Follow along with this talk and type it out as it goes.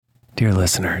Dear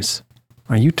listeners,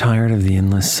 are you tired of the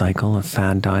endless cycle of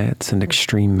fad diets and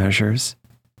extreme measures?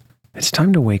 It's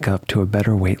time to wake up to a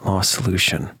better weight loss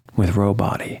solution with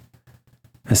Rowbody.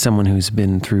 As someone who's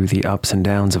been through the ups and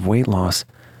downs of weight loss,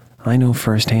 I know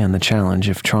firsthand the challenge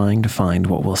of trying to find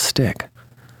what will stick.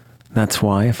 That's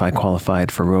why if I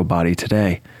qualified for Rowbody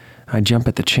today, I'd jump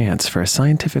at the chance for a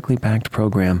scientifically backed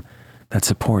program that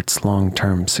supports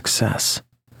long-term success.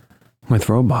 With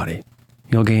Rowbody,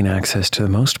 you'll gain access to the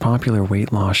most popular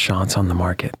weight loss shots on the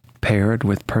market, paired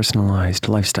with personalized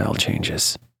lifestyle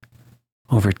changes.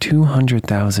 Over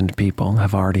 200,000 people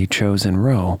have already chosen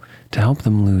Row to help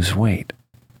them lose weight.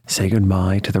 Say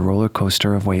goodbye to the roller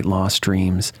coaster of weight loss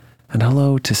dreams and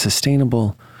hello to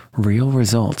sustainable, real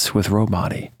results with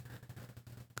Rowbody.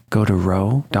 Go to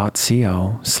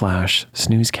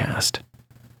row.co/snoozecast.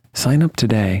 Sign up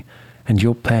today and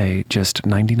you'll pay just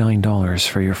 $99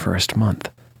 for your first month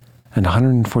and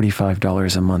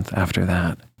 $145 a month after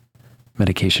that.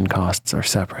 Medication costs are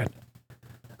separate.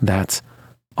 That's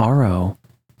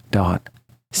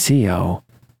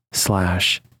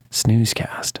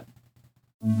ro.co/snoozecast.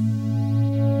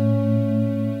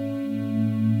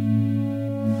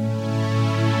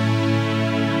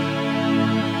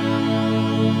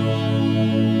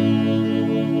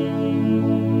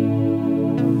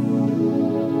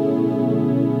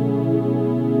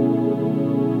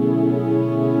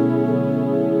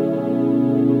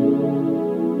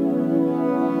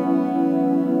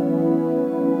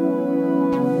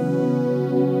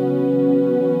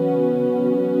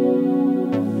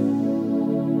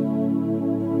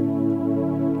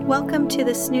 Welcome to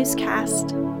the Snoozecast,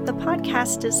 the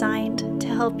podcast designed to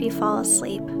help you fall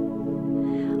asleep.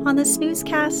 On the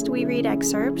Snoozecast, we read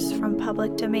excerpts from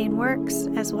public domain works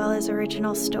as well as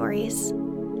original stories.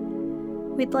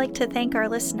 We'd like to thank our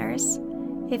listeners.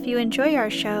 If you enjoy our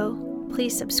show,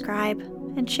 please subscribe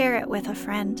and share it with a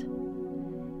friend.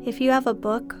 If you have a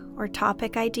book or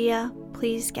topic idea,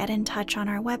 please get in touch on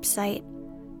our website,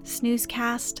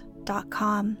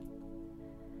 snoozecast.com.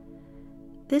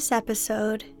 This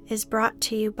episode is brought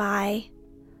to you by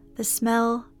the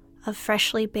smell of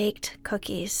freshly baked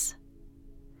cookies.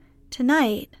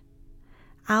 Tonight,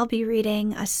 I'll be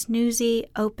reading a snoozy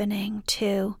opening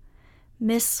to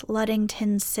Miss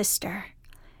Luddington's Sister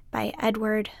by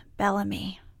Edward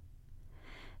Bellamy.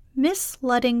 Miss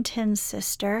Luddington's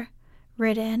Sister,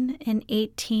 written in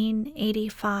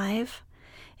 1885,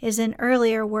 is an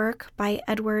earlier work by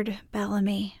Edward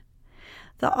Bellamy.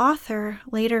 The author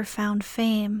later found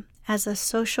fame as a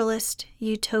socialist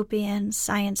utopian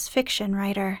science fiction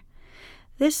writer.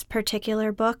 This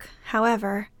particular book,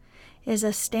 however, is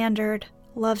a standard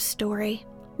love story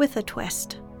with a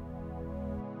twist.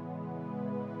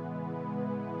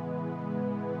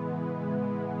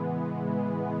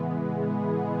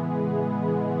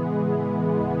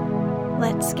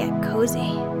 Let's get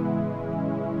cozy.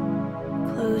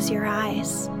 Close your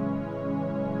eyes.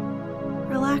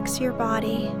 Relax your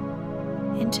body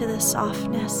into the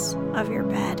softness of your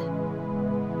bed.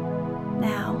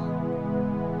 Now,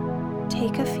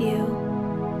 take a few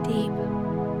deep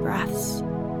breaths.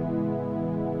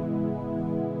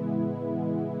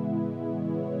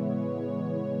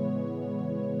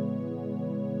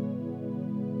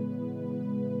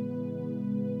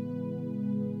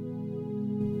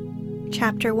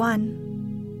 Chapter 1.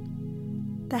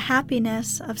 The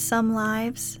happiness of some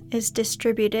lives is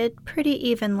distributed pretty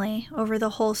evenly over the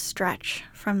whole stretch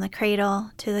from the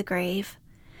cradle to the grave,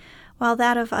 while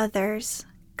that of others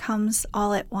comes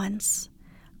all at once,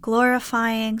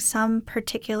 glorifying some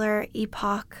particular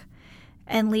epoch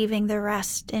and leaving the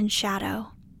rest in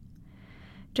shadow.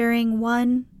 During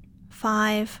 1,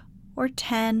 5, or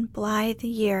 10 blithe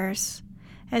years,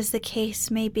 as the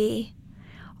case may be,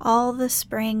 all the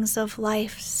springs of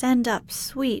life send up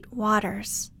sweet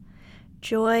waters.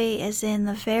 Joy is in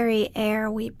the very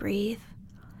air we breathe.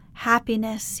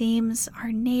 Happiness seems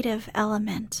our native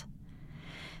element.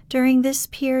 During this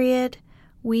period,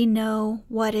 we know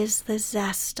what is the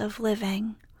zest of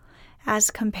living, as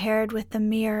compared with the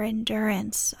mere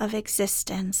endurance of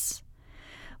existence,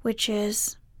 which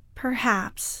is,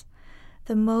 perhaps,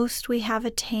 the most we have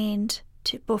attained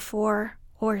to before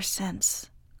or since.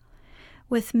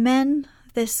 With men,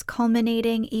 this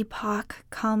culminating epoch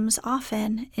comes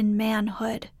often in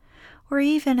manhood, or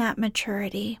even at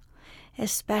maturity,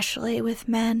 especially with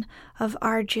men of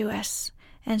arduous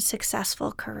and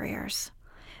successful careers.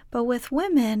 But with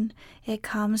women, it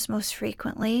comes most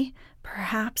frequently,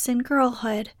 perhaps in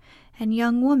girlhood and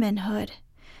young womanhood.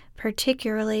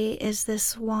 Particularly is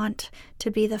this wont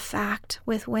to be the fact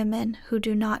with women who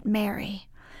do not marry,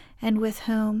 and with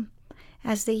whom,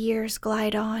 as the years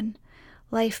glide on,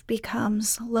 life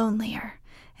becomes lonelier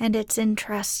and its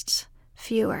interests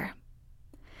fewer.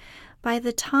 By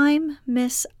the time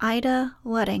Miss Ida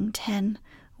Luddington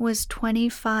was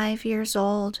 25 years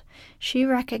old, she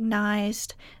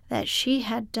recognized that she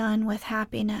had done with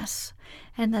happiness,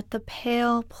 and that the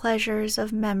pale pleasures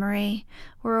of memory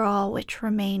were all which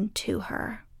remained to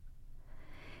her.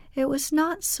 It was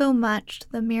not so much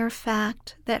the mere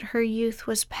fact that her youth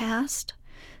was past,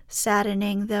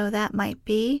 saddening though that might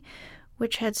be,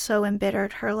 which had so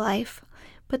embittered her life,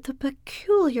 but the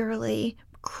peculiarly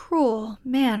cruel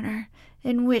manner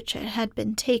in which it had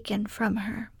been taken from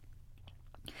her.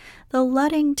 The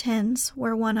Luddingtons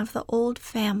were one of the old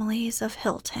families of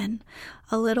Hilton,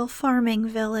 a little farming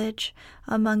village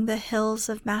among the hills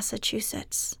of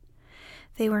Massachusetts.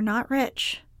 They were not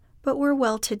rich, but were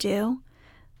well-to-do,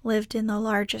 lived in the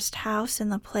largest house in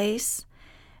the place,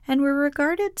 and were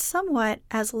regarded somewhat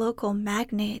as local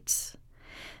magnates.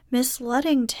 Miss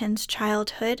Luddington's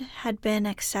childhood had been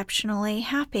exceptionally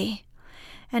happy,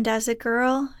 and as a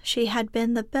girl she had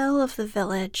been the belle of the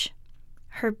village.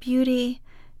 Her beauty,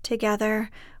 together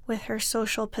with her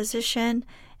social position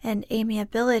and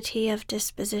amiability of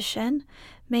disposition,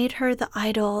 made her the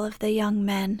idol of the young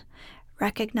men,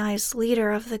 recognized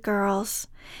leader of the girls,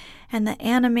 and the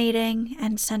animating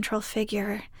and central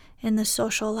figure in the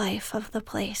social life of the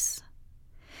place.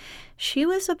 She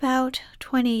was about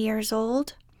 20 years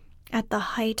old, at the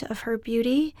height of her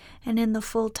beauty and in the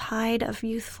full tide of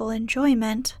youthful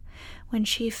enjoyment, when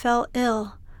she fell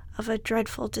ill of a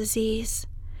dreadful disease,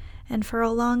 and for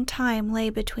a long time lay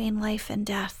between life and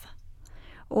death.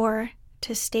 Or,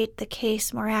 to state the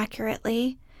case more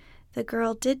accurately, the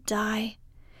girl did die.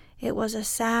 It was a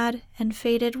sad and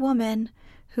faded woman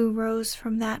who rose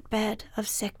from that bed of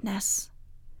sickness.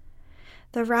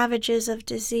 The ravages of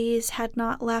disease had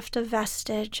not left a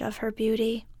vestige of her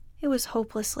beauty. It was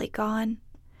hopelessly gone.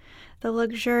 The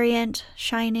luxuriant,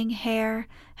 shining hair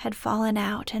had fallen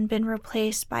out and been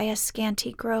replaced by a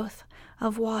scanty growth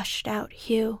of washed-out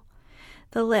hue.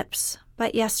 The lips,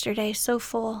 but yesterday so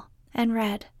full and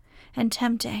red and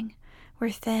tempting, were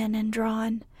thin and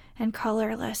drawn and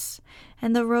colorless,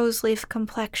 and the rose-leaf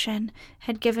complexion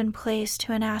had given place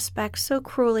to an aspect so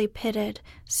cruelly pitted,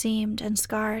 seamed, and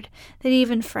scarred that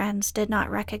even friends did not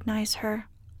recognize her.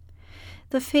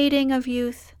 The fading of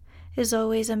youth is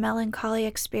always a melancholy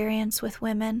experience with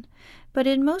women, but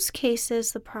in most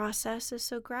cases the process is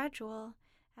so gradual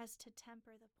as to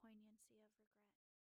temper the